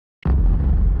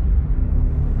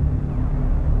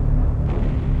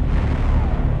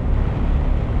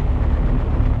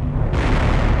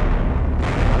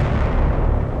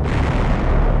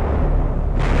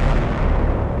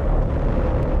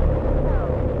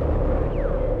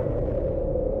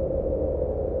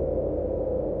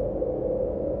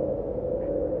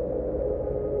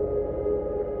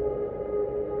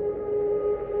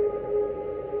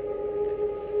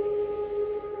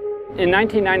In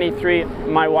 1993,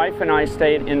 my wife and I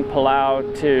stayed in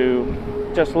Palau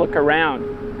to just look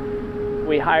around.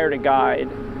 We hired a guide.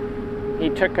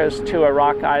 He took us to a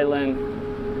rock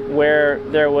island where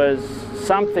there was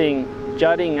something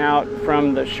jutting out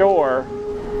from the shore.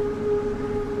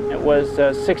 It was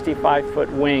a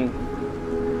 65-foot wing.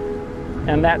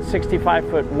 And that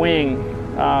 65-foot wing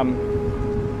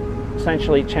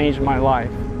essentially changed my life.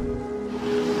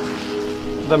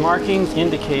 The markings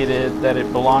indicated that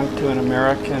it belonged to an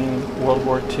American World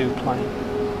War II plane.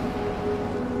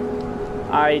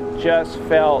 I just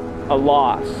felt a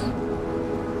loss.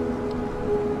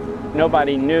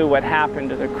 Nobody knew what happened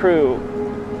to the crew.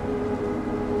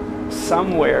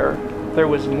 Somewhere there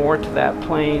was more to that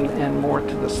plane and more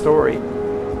to the story.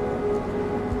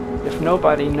 If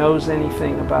nobody knows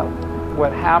anything about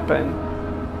what happened,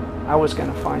 I was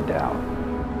going to find out.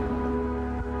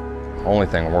 Only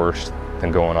thing worse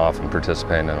than going off and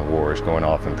participating in a war is going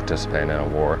off and participating in a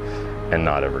war and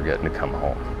not ever getting to come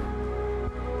home.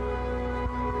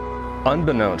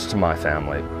 Unbeknownst to my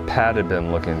family, Pat had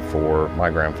been looking for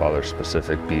my grandfather's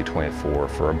specific B-24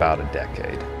 for about a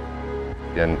decade.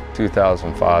 In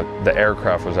 2005, the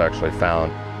aircraft was actually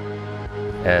found,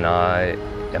 and I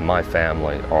and my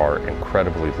family are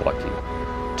incredibly lucky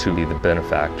to be the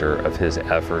benefactor of his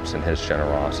efforts and his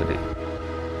generosity.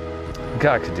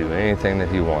 God could do anything that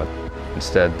he wanted.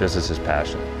 Instead, this is his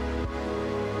passion.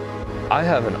 I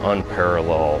have an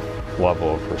unparalleled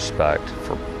level of respect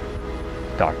for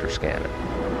Dr. Scannon.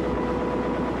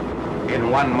 In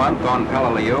 1 month on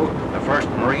Palau, the 1st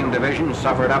Marine Division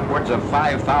suffered upwards of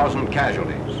 5,000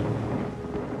 casualties.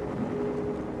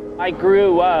 I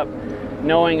grew up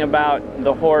knowing about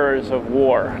the horrors of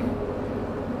war.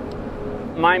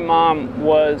 My mom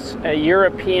was a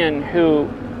European who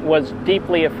was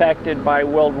deeply affected by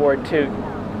World War II.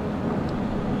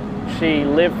 She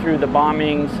lived through the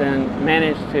bombings and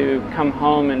managed to come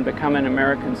home and become an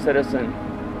American citizen.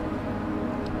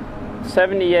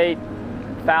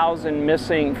 78,000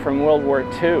 missing from World War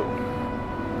II.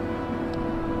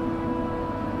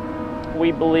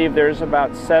 We believe there's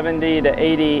about 70 to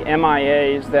 80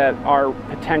 MIAs that are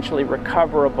potentially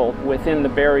recoverable within the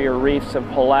barrier reefs of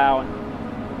Palau.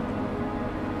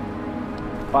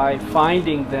 By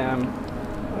finding them,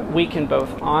 we can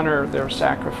both honor their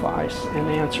sacrifice and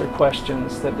answer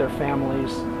questions that their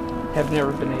families have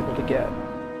never been able to get.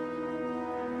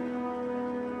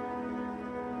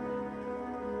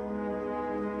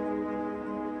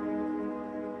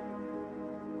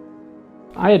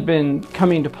 I had been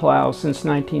coming to Palau since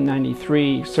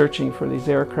 1993, searching for these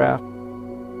aircraft.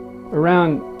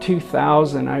 Around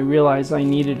 2000, I realized I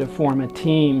needed to form a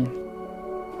team.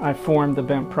 I formed the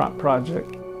Bent Prop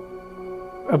Project.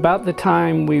 About the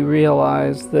time we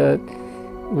realized that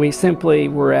we simply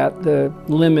were at the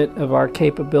limit of our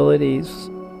capabilities,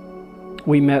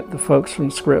 we met the folks from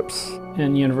Scripps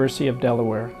and University of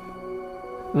Delaware.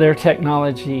 Their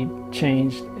technology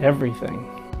changed everything.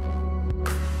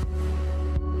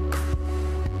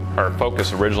 Our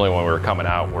focus originally when we were coming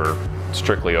out were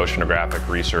strictly oceanographic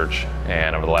research,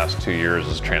 and over the last 2 years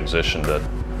has transitioned to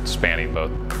spanning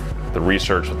both the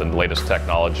research with the latest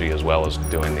technology as well as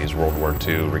doing these World War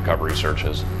II recovery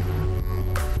searches.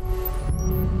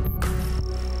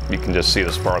 You can just see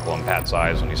the sparkle in Pat's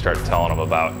eyes when you start telling him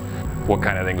about what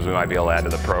kind of things we might be able to add to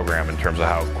the program in terms of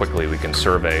how quickly we can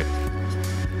survey.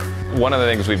 One of the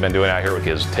things we've been doing out here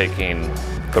is taking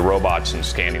the robots and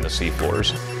scanning the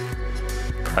seafloors.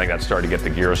 I think that started to get the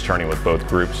gears turning with both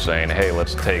groups, saying, hey,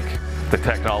 let's take the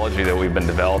technology that we've been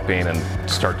developing and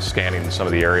start scanning some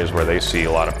of the areas where they see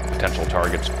a lot of potential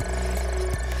targets.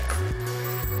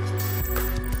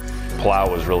 Palau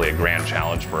was really a grand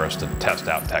challenge for us to test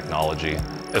out technology,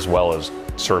 as well as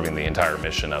serving the entire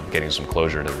mission of getting some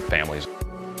closure to the families.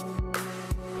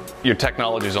 Your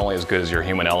technology is only as good as your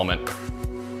human element.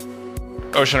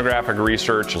 Oceanographic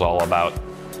research is all about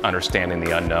understanding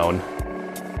the unknown.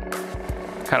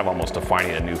 Kind of almost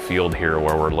defining a new field here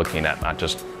where we're looking at not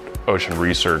just ocean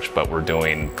research, but we're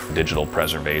doing digital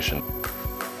preservation.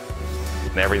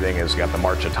 And everything has got the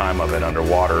march of time of it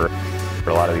underwater.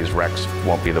 A lot of these wrecks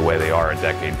won't be the way they are a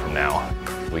decade from now.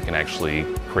 We can actually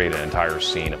create an entire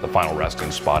scene at the final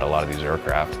resting spot of a lot of these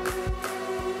aircraft.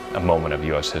 A moment of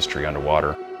U.S. history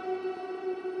underwater.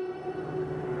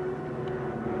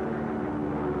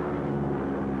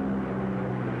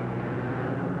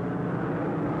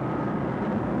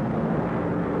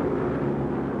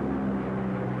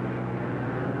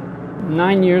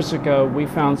 Nine years ago, we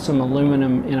found some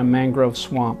aluminum in a mangrove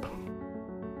swamp.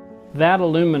 That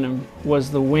aluminum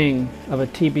was the wing of a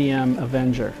TBM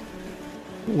Avenger.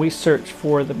 We searched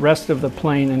for the rest of the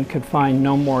plane and could find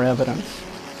no more evidence.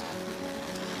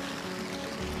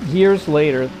 Years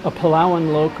later, a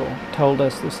Palauan local told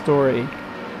us the story.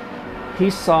 He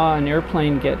saw an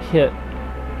airplane get hit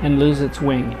and lose its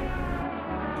wing.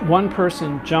 One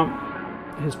person jumped,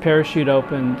 his parachute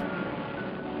opened.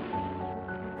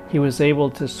 He was able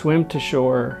to swim to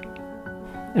shore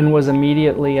and was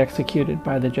immediately executed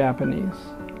by the Japanese.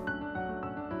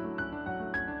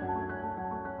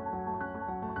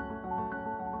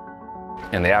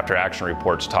 And the after-action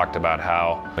reports talked about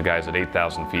how the guys at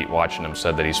 8,000 feet watching him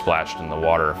said that he splashed in the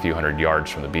water a few hundred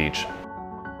yards from the beach.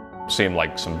 Seemed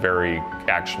like some very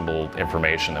actionable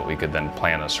information that we could then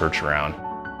plan a search around.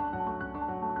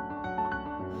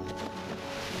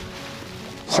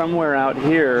 Somewhere out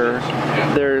here,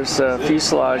 there's a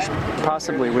fuselage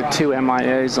possibly with 2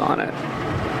 MIAs on it.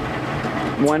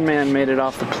 One man made it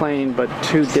off the plane, but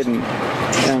 2 didn't.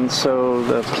 And so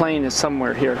the plane is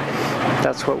somewhere here.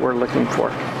 That's what we're looking for.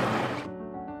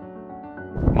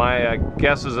 My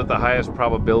guess is that the highest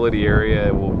probability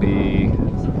area will be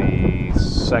the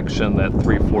section that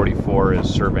 344 is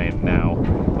surveying now.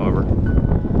 Over.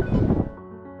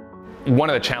 One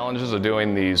of the challenges of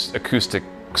doing these acoustic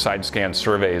side scan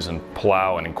surveys in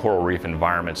Palau and in coral reef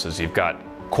environments is you've got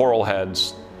coral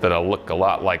heads that'll look a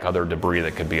lot like other debris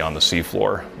that could be on the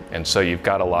seafloor. And so you've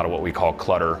got a lot of what we call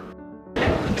clutter.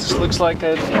 This looks like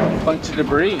a bunch of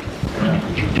debris.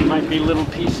 It might be little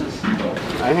pieces.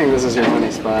 I think this is your money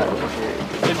spot.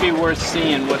 It'd be worth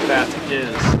seeing what that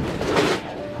is.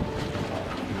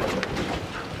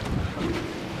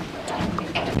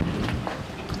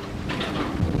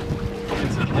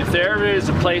 If there ever is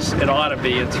a place it ought to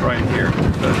be, it's right here.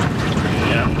 But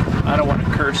yeah, I don't want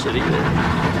to curse it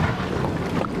either.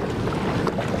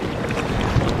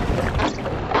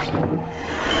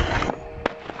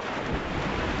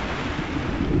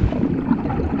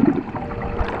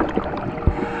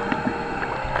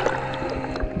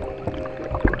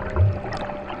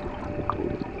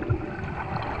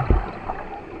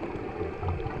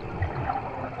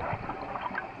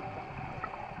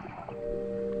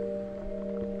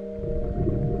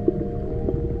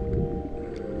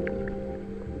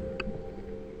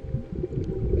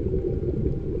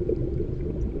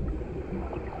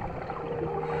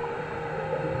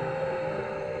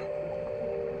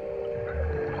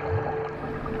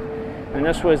 And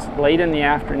this was late in the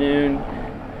afternoon.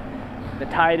 The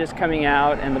tide is coming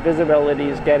out and the visibility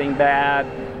is getting bad.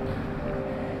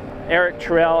 Eric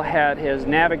Terrell had his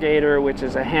navigator, which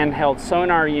is a handheld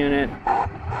sonar unit.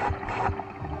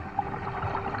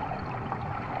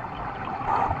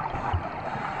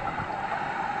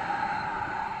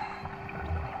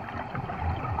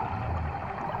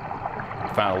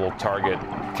 Found a little target,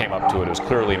 came up to it, it was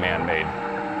clearly man-made.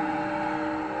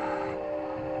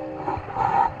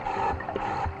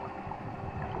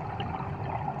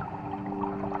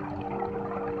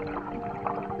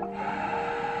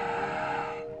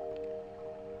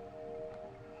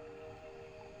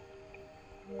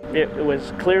 It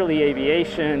was clearly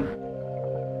aviation.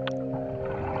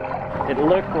 It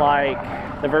looked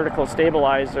like the vertical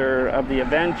stabilizer of the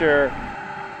Avenger.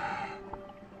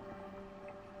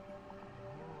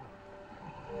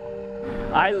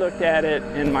 I looked at it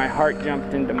and my heart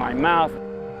jumped into my mouth.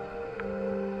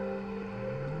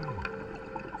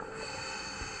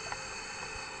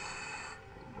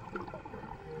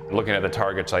 Looking at the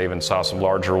targets, I even saw some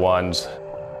larger ones.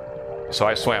 So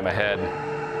I swam ahead.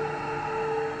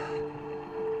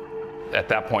 At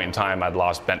that point in time, I'd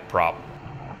lost bent prop.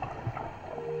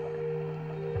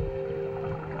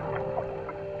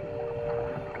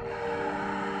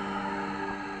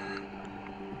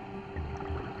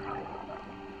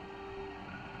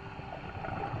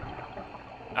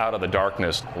 Out of the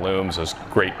darkness looms this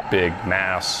great big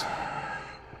mass.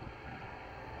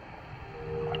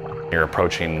 You're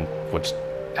approaching what's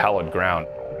hallowed ground.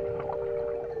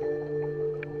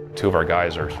 2 of our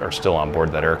guys are still on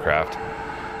board that aircraft.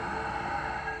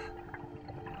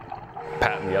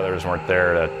 Pat and the others weren't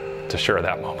there to share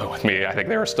that moment with me. I think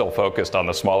they were still focused on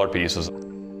the smaller pieces.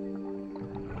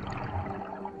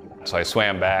 So I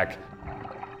swam back.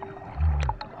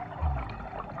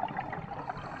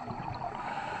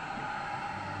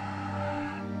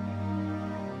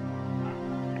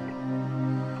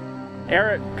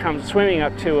 Eric comes swimming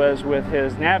up to us with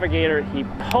his navigator. He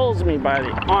pulls me by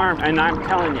the arm, and I'm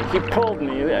telling you, he pulled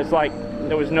me. It's like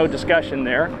there was no discussion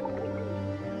there.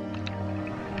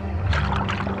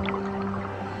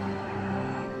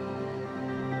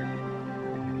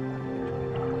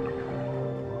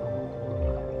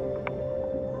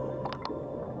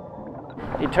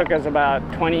 He took us about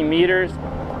 20 meters,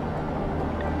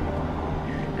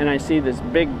 and I see this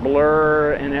big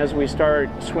blur, and as we start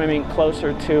swimming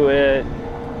closer to it,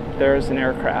 there's an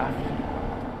aircraft.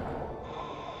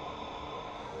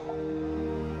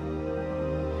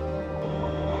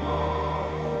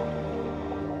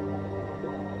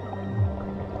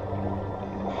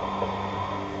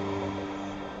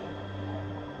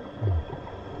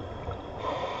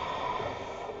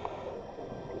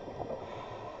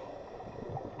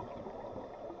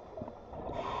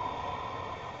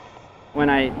 When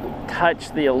I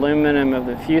touch the aluminum of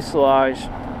the fuselage,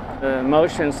 the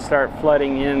emotions start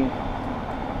flooding in.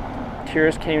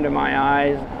 Tears came to my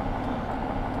eyes.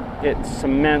 It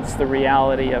cements the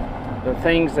reality of the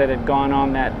things that had gone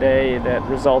on that day that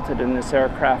resulted in this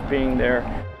aircraft being there.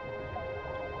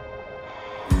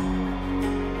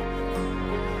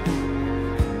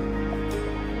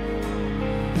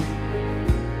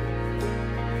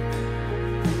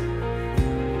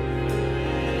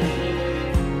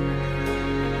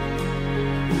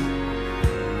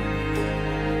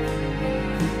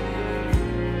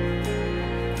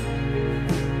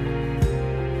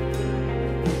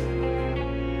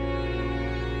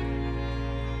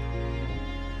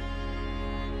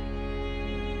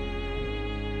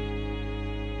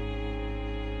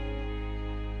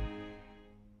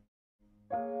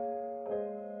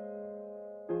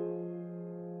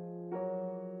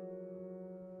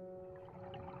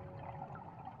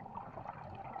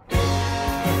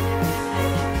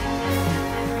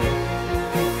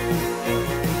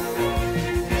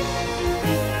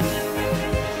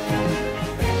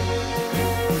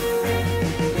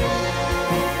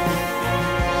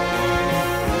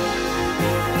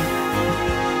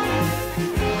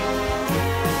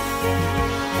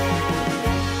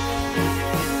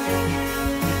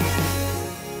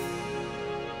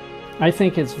 I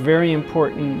think it's very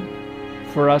important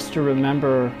for us to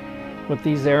remember what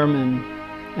these airmen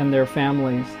and their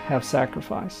families have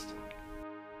sacrificed.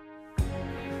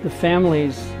 The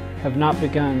families have not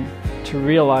begun to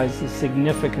realize the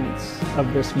significance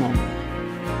of this moment.